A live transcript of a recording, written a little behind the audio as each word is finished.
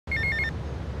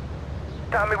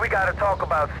Tommy, we gotta talk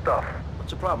about stuff.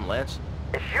 What's the problem, Lance?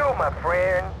 It's you, my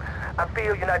friend. I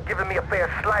feel you're not giving me a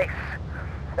fair slice.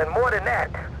 And more than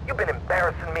that, you've been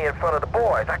embarrassing me in front of the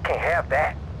boys. I can't have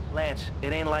that. Lance,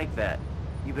 it ain't like that.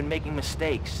 You've been making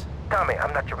mistakes. Tommy,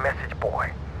 I'm not your message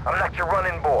boy. I'm not your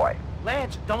running boy.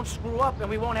 Lance, don't screw up and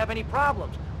we won't have any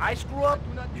problems. I screw up,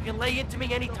 you can lay into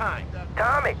me anytime.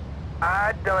 Tommy,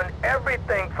 I've done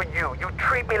everything for you. You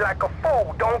treat me like a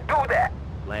fool. Don't do that.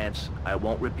 Lance, I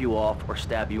won't rip you off or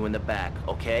stab you in the back,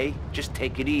 okay? Just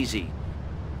take it easy.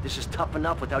 This is tough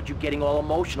enough without you getting all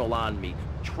emotional on me.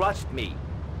 Trust me.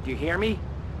 Do you hear me?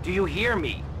 Do you hear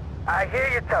me? I hear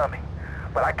you, Tommy,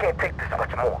 but I can't take this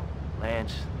much more.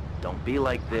 Lance, don't be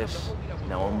like this.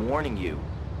 Now I'm warning you.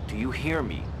 Do you hear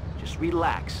me? Just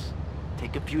relax.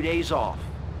 Take a few days off,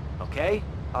 okay?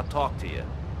 I'll talk to you.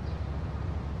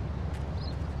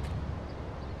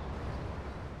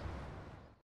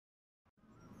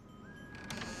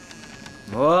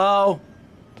 Hello?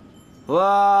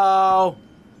 Hello?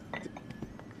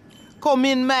 Come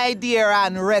in, my dear,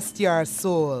 and rest your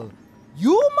soul.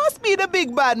 You must be the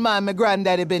big bad man my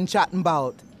granddaddy been chatting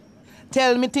about.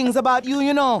 Tell me things about you,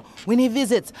 you know, when he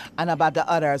visits, and about the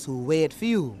others who wait for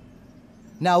you.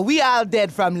 Now, we all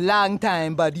dead from long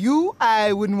time, but you,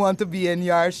 I wouldn't want to be in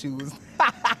your shoes.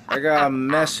 I got a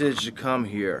message to come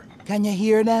here. Can you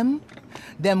hear them?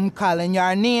 Them calling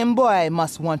your name, boy,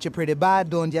 must want you pretty bad,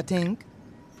 don't you think?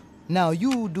 Now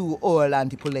you do old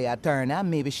Auntie Pulea Turner,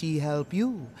 maybe she help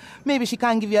you. Maybe she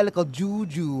can give you a little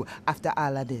juju after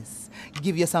all of this.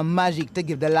 Give you some magic to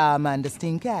give the lawman the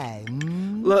stink eye.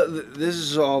 Look, this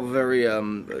is all very,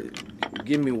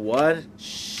 give me what?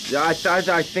 Shh. I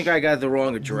think I got the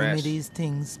wrong address. Give me these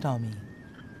things, Tommy.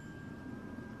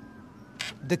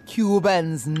 The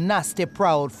Cubans, nasty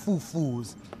proud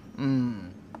foo-foos.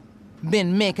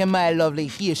 Been making my lovely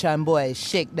Haitian boys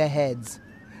shake their heads.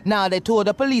 Now they told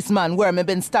the policeman where me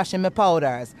been stashing my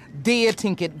powders. They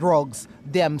think it drugs.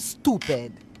 Them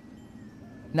stupid.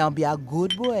 Now be a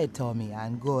good boy, Tommy,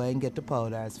 and go and get the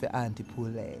powders for Auntie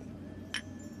Poulet.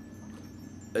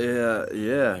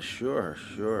 Yeah, sure.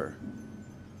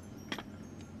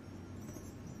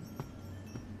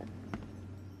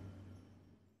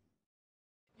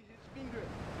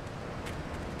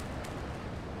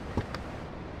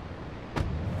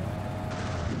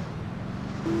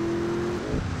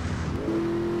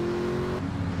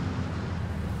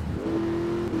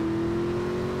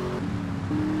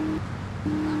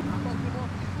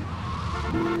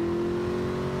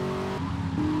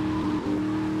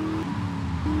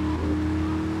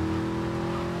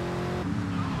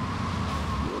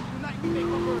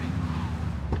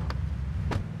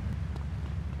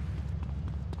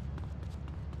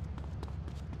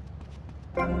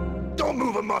 Don't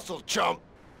move a muscle, chump.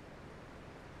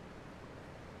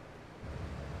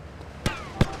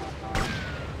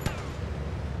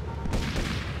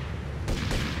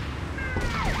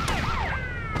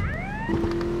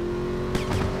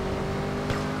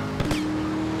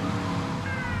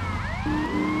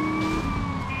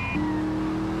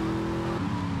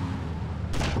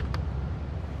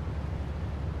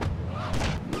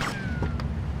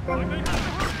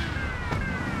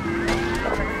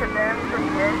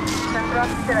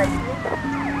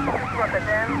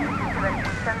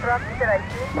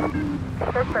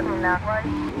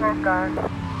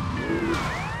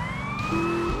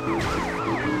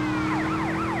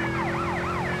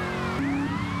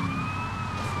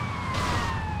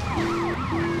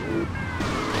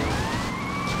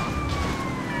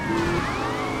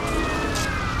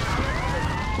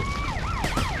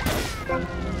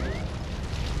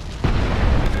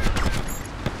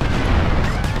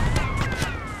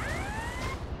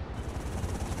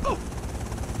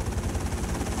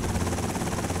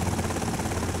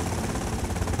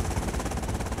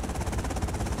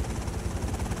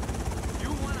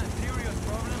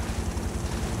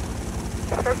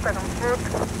 Suspect on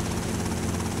foot.